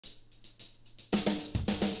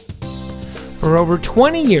For over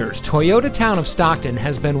 20 years, Toyota Town of Stockton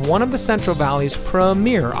has been one of the Central Valley's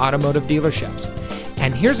premier automotive dealerships.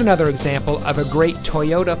 And here's another example of a great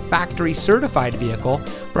Toyota factory certified vehicle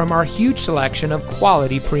from our huge selection of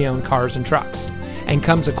quality pre-owned cars and trucks. And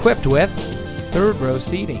comes equipped with third row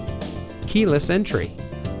seating, keyless entry,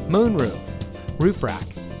 moonroof, roof rack,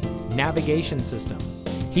 navigation system,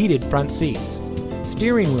 heated front seats,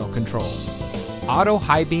 steering wheel controls, auto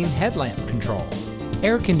high beam headlamp control,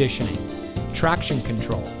 air conditioning, traction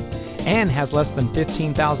control, and has less than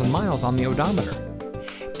 15,000 miles on the odometer.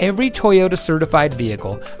 Every Toyota certified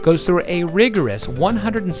vehicle goes through a rigorous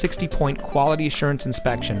 160-point quality assurance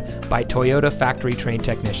inspection by Toyota factory trained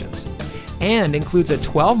technicians, and includes a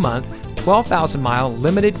 12-month, 12,000-mile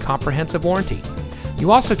limited comprehensive warranty.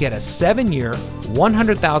 You also get a 7-year,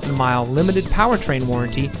 100,000-mile limited powertrain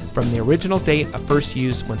warranty from the original date of first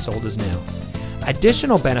use when sold as new.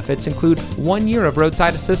 Additional benefits include 1 year of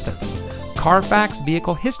roadside assistance, Carfax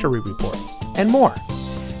Vehicle History Report, and more.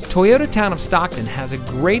 Toyota Town of Stockton has a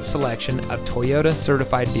great selection of Toyota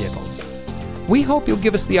certified vehicles. We hope you'll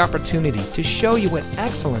give us the opportunity to show you what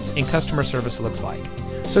excellence in customer service looks like.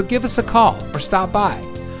 So give us a call or stop by.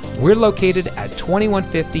 We're located at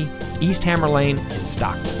 2150 East Hammer Lane in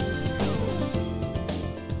Stockton.